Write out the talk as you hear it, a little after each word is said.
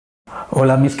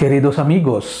Hola mis queridos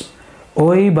amigos,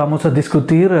 hoy vamos a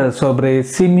discutir sobre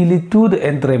similitud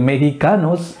entre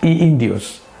mexicanos y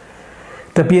indios.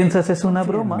 ¿Te piensas es una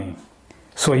broma?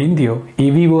 Soy indio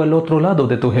y vivo al otro lado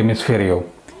de tu hemisferio,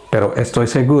 pero estoy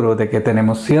seguro de que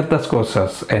tenemos ciertas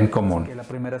cosas en común. La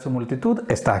primera similitud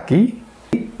está aquí.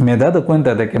 Me he dado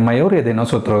cuenta de que la mayoría de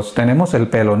nosotros tenemos el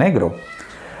pelo negro.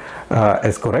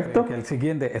 ¿Es correcto? El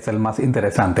siguiente es el más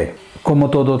interesante. Como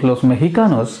todos los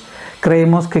mexicanos,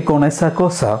 creemos que con esa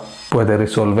cosa puede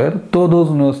resolver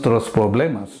todos nuestros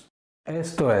problemas.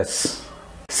 Esto es,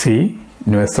 sí,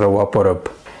 nuestro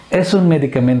Vaporub. Es un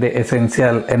medicamento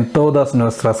esencial en todas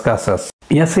nuestras casas.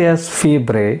 Ya seas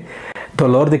fiebre,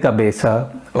 dolor de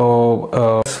cabeza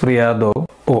o resfriado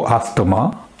o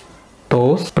asma,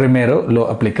 todos primero lo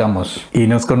aplicamos y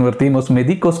nos convertimos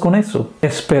médicos con eso.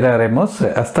 Esperaremos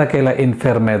hasta que la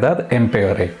enfermedad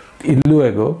empeore y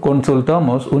luego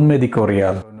consultamos un médico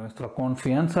real. Nuestra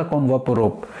confianza con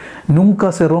Vaporub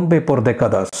nunca se rompe por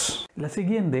décadas. La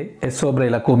siguiente es sobre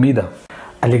la comida.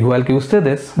 Al igual que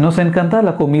ustedes, nos encanta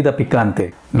la comida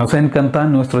picante. Nos encanta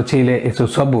nuestro chile y su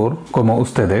sabor, como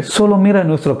ustedes. Solo mira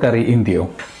nuestro curry indio.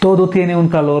 Todo tiene un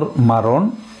color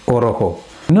marrón o rojo.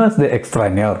 No es de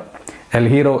extrañar. El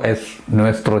giro es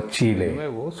nuestro chile.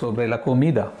 Luego, sobre la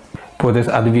comida. ¿Puedes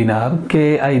adivinar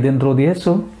qué hay dentro de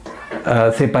eso?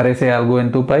 ¿Se parece a algo en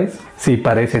tu país? Sí,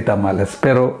 parece tamales,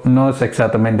 pero no es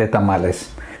exactamente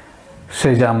tamales.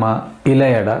 Se llama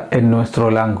hilera en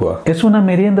nuestra lengua. Es una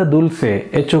merienda dulce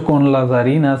hecho con las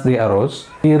harinas de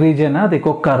arroz y rellena de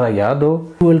coco rallado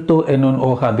suelto en una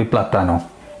hoja de plátano.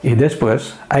 Y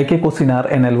después hay que cocinar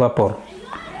en el vapor.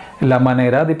 La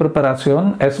manera de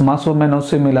preparación es más o menos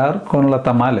similar con los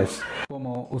tamales.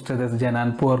 Como ustedes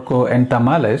llenan puerco en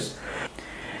tamales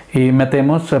y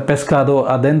metemos pescado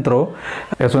adentro,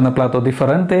 es un plato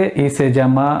diferente y se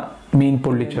llama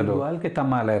mismo. Igual que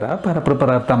tamalera para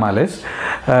preparar tamales,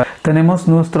 tenemos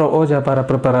nuestra olla para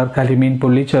preparar calimín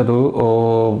pulichado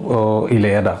o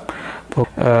hilera.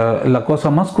 La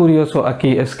cosa más curiosa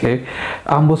aquí es que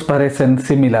ambos parecen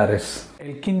similares.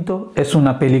 El quinto es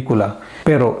una película,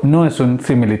 pero no es una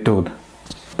similitud.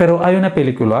 Pero hay una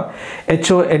película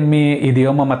hecha en mi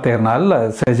idioma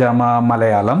maternal, se llama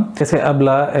Malayalam, que se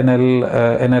habla en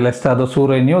el estado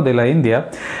sureño de la India,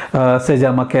 se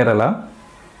llama Kerala.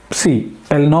 Sí,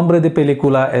 el nombre de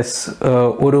película es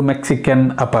Uru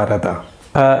Mexican Aparata.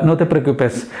 No te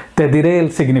preocupes, te diré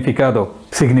el significado.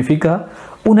 Significa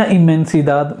una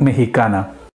inmensidad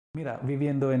mexicana. Mira,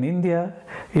 viviendo en India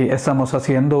y estamos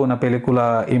haciendo una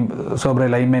película sobre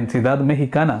la inmensidad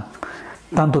mexicana.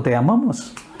 Tanto te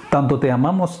amamos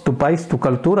tu país, tu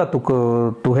cultura,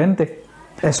 tu gente.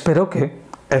 Espero que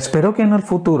en el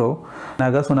futuro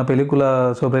hagas una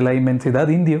película sobre la inmensidad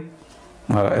indio.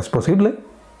 ¿Es posible?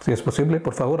 Si es posible,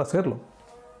 por favor, hacerlo.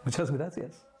 Muchas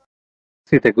gracias.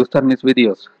 Si te gustan mis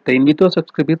vídeos, te invito a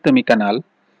suscribirte a mi canal.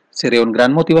 Sería una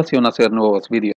gran motivación hacer nuevos vídeos.